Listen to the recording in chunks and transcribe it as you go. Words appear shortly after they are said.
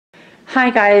Hi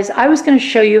guys, I was going to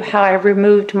show you how I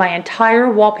removed my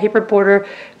entire wallpaper border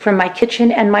from my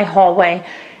kitchen and my hallway.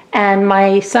 And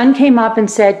my son came up and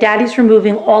said, "Daddy's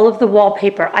removing all of the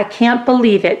wallpaper. I can't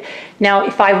believe it." Now,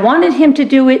 if I wanted him to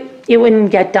do it, it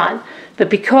wouldn't get done.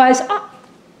 But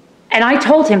and I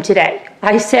told him today,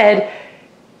 I said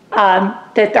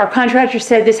that our contractor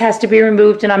said this has to be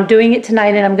removed and I'm doing it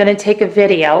tonight and I'm going to take a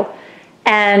video.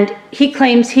 And he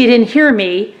claims he didn't hear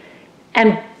me.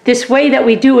 And this way that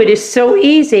we do it is so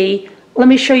easy. Let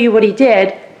me show you what he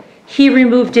did. He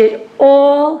removed it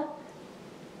all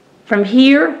from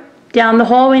here down the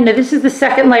hallway. Now this is the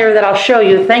second layer that I'll show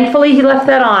you. Thankfully he left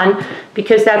that on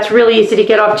because that's really easy to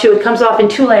get off too. It comes off in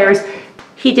 2 layers.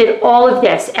 He did all of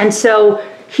this. And so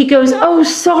he goes, "Oh,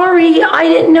 sorry, I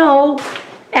didn't know."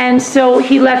 And so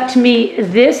he left me,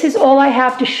 this is all I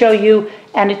have to show you,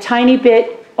 and a tiny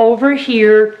bit over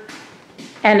here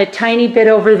and a tiny bit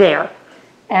over there.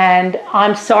 And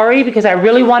I'm sorry because I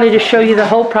really wanted to show you the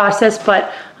whole process,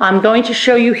 but I'm going to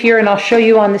show you here and I'll show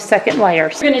you on the second layer.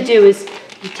 So what you're going to do is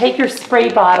you take your spray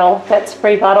bottle,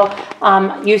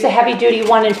 use a heavy duty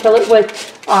one and fill it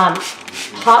with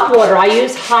hot water. I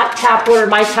use hot tap water.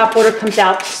 My tap water comes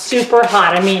out super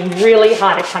hot. I mean really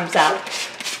hot it comes out.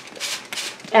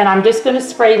 And I'm just going to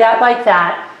spray that like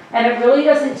that. And it really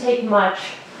doesn't take much.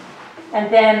 And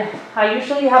then I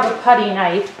usually have a putty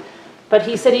knife. But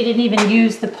he said he didn't even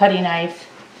use the putty knife.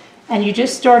 And you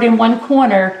just start in one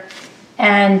corner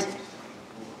and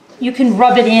you can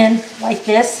rub it in like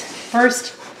this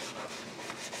first.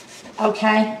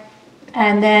 Okay.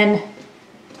 And then,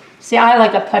 see, I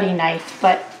like a putty knife,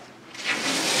 but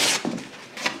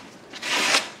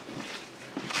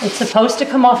it's supposed to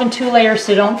come off in 2 layers,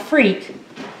 so don't freak.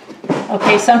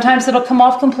 Okay, sometimes it'll come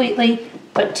off completely,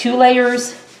 but 2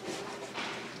 layers.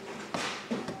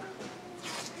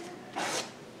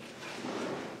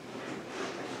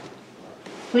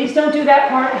 Please don't do that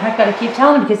part. I've got to keep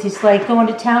telling him because he's like going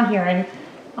to town here, and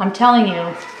I'm telling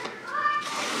you.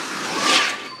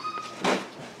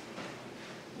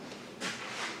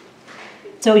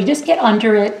 So you just get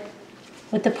under it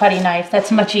with the putty knife. That's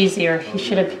much easier. You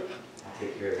should have.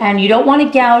 And you don't want to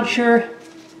gouge your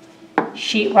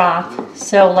sheetrock.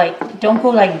 So like, don't go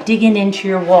like digging into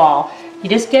your wall. You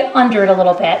just get under it a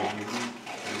little bit.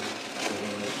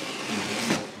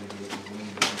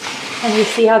 And you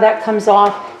see how that comes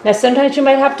off. Now sometimes you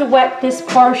might have to wet this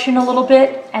portion a little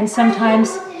bit, and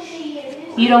sometimes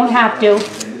you don't have to.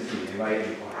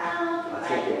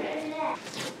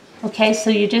 Okay, so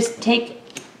you just get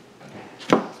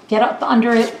up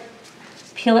under it,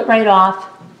 peel it right off.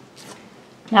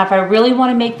 Now if I really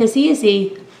want to make this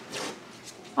easy,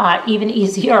 even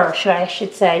easier, I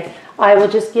should say, I will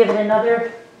just give it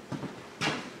another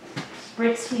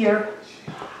spritz here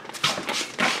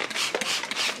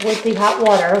with the hot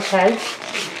water, okay?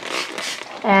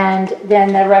 And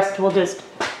then the rest will just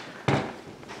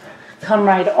come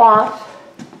right off.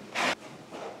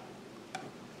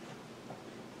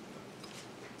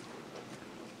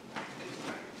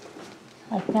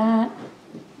 Like that.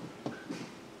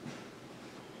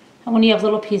 And when you have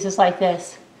little pieces like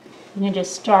this, you can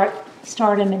just start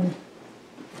them and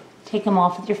take them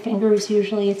off with your fingers.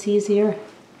 Usually it's easier.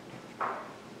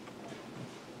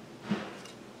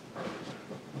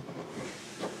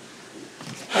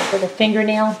 With a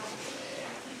fingernail,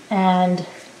 and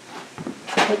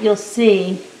what you'll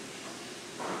see,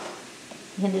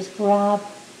 you can just grab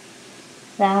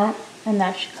that, and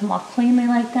that should come off cleanly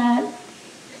like that.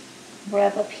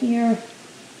 Grab up here.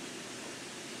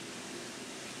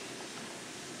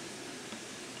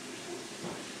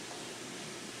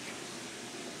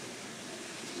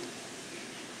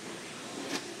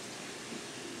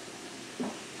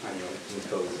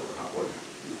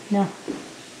 No.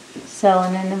 So,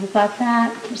 and then we've got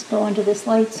that. Just go into this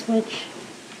light switch.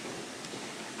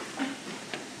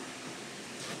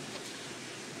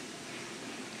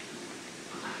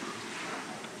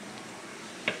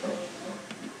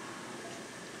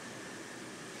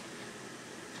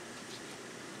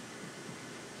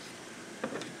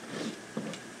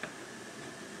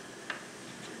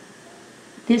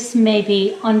 This may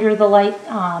be under the light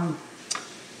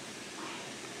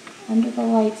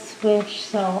switch,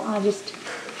 so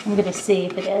I'm going to see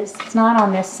if it is. It's not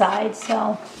on this side,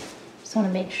 so just want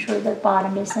to make sure the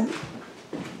bottom isn't.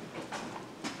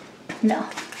 No.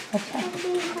 Okay.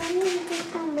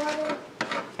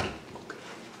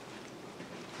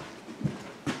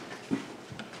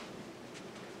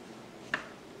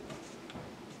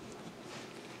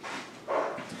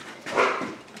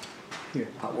 Here,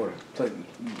 hot water. So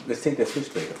let's take that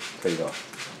switchblade off.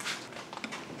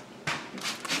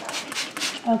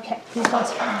 Okay, please don't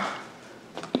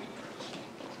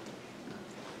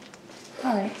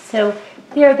All right, so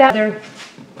there,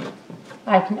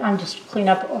 I'm just clean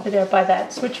up over there by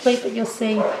that switch plate, but you'll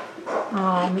see,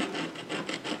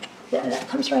 that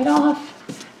comes right off.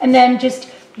 And then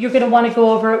you're gonna wanna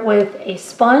go over it with a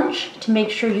sponge to make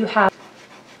sure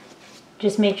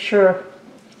just make sure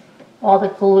all the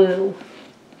glue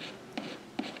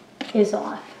is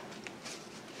off.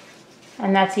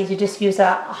 And that's easy, just use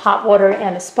a hot water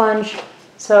and a sponge.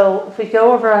 So if we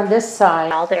go over on this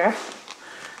side, there,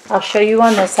 I'll show you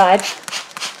on this side.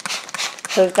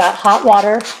 So we've got hot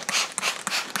water.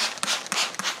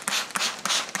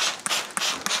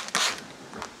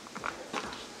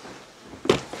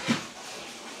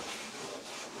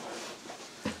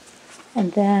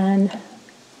 And then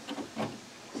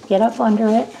get up under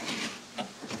it.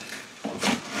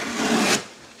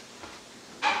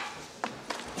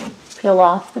 Peel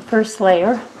off the first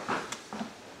layer.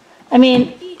 I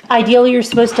mean, ideally you're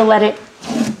supposed to let it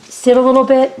sit a little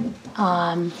bit,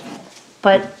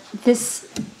 but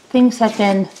things have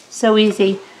been so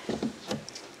easy.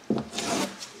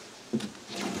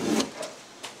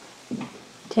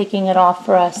 Taking it off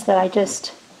for us that I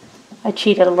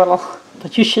cheated a little,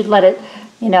 but you should let it,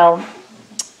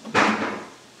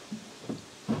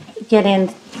 get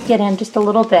in just a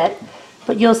little bit,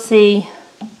 but you'll see.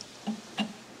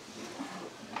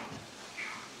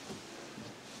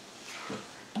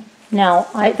 Now,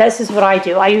 this is what I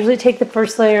do. I usually take the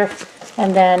first layer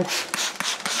and then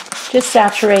just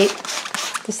saturate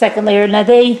the second layer. Now,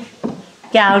 they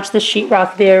gouged the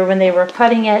sheetrock there when they were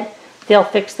cutting it. They'll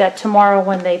fix that tomorrow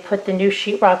when they put the new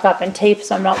sheetrock up and tape,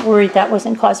 so I'm not worried that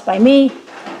wasn't caused by me.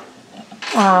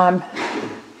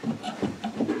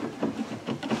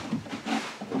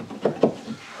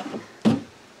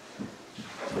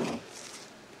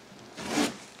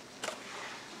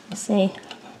 See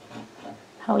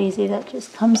how easy that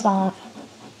just comes off.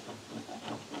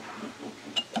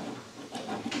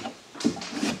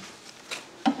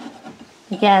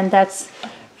 Again, that's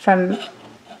from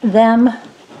them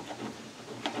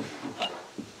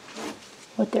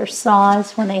with their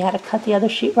saws when they had to cut the other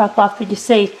sheetrock off, but you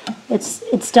see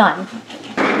it's done.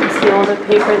 It's the older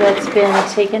paper that's been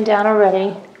taken down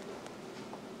already,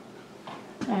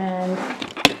 and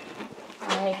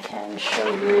I can show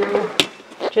you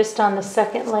just on the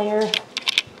second layer.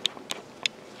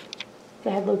 Go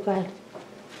ahead, Luke, go ahead.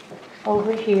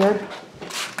 Over here.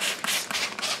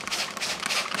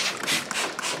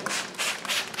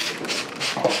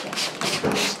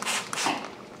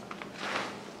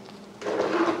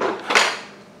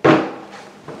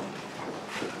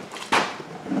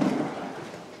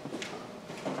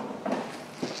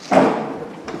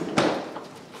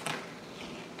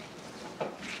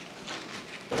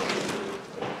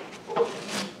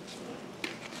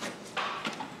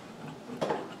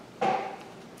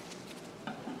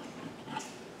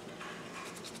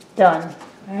 Done.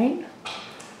 All right,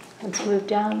 let's move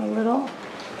down a little.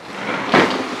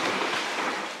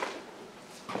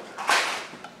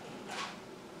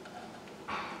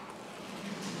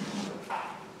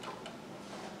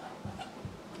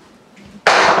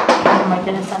 Oh my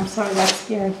goodness, I'm sorry, that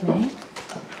scared me.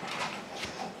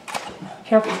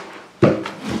 Careful.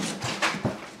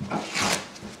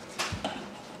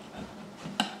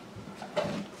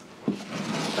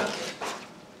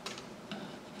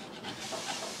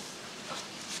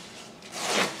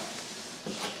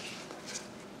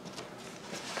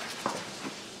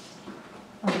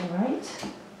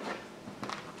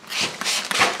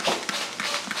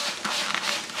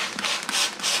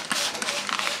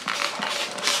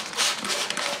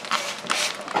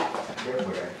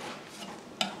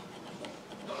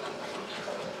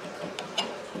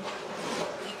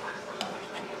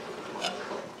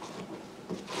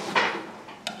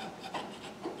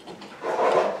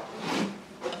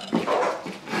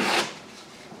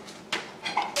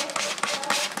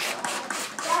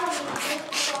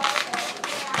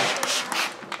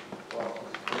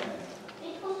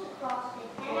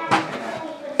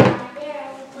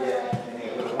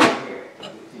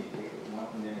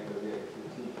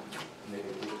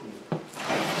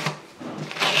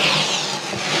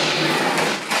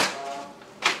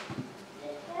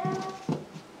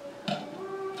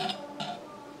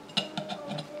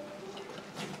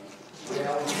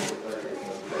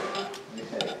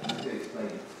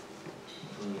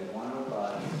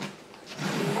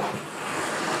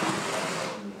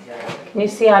 Can you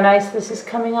see how nice this is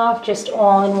coming off? Just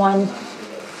all in one.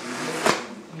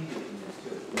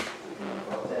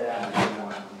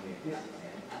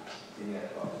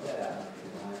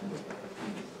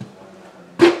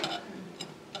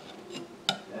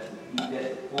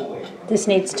 This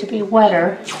needs to be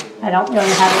wetter. I don't really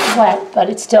have it wet, but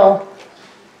it's still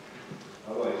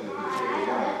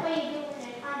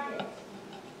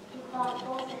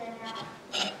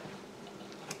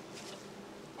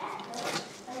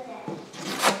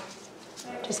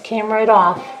came right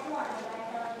off.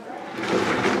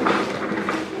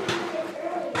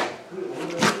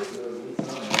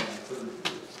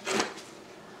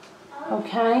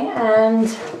 Okay, and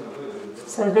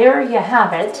so there you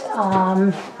have it.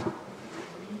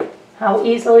 How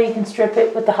easily you can strip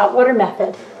it with the hot water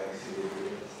method.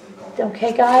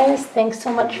 Okay guys, thanks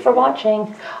so much for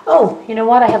watching. Oh, you know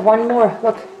what? I have one more.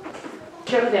 Look,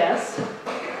 show this.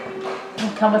 It'll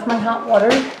come with my hot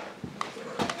water.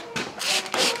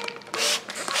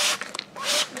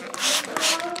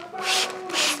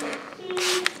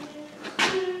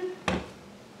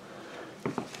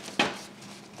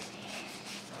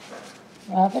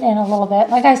 Rub it in a little bit.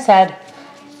 Like I said,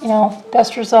 you know,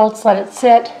 best results, let it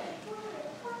sit.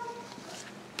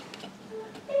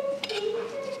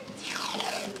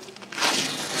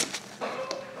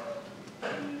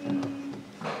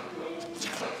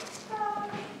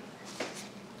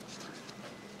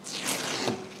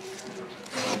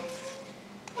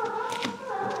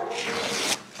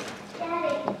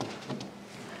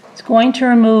 It's going to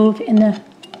remove in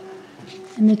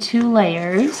the 2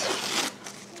 layers.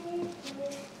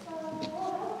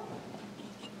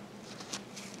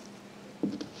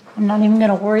 I'm not even going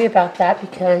to worry about that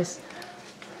because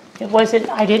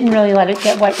I didn't really let it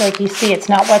get wet. Like you see, it's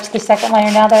not wet to the second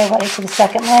layer. Now that I let it to the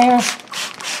second layer,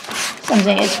 so I'm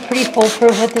saying it's pretty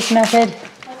foolproof with this method.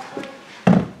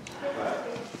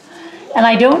 And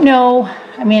I don't know,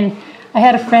 I mean, I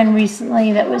had a friend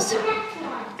recently that was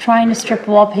trying to strip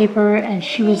wallpaper and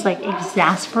she was like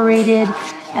exasperated.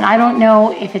 And I don't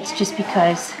know if it's just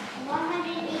because,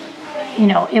 you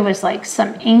know, it was like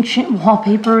some ancient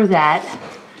wallpaper that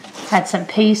had some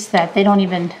paste that they don't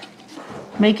even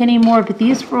make anymore, but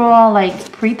these were all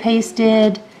like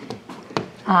pre-pasted.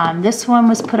 This one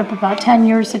was put up about 10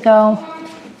 years ago.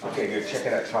 Okay, good. Check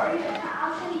it out. Try it.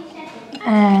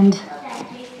 And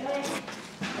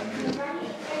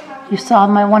you saw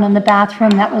my one in the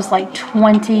bathroom. That was like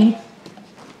 20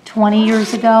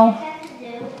 years ago.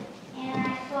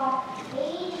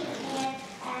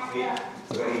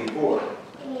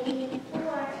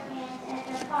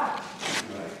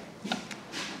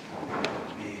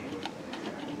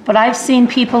 But I've seen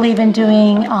people even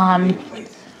doing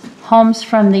homes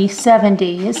from the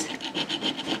 70s.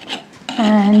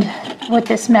 And with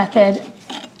this method,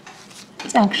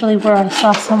 it's actually where I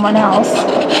saw someone else.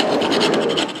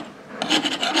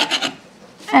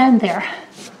 And there.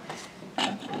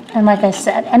 And like I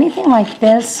said, anything like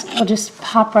this will just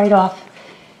pop right off.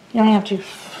 You don't have to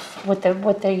with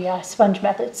the sponge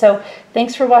method. So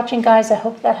thanks for watching, guys. I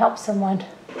hope that helps someone.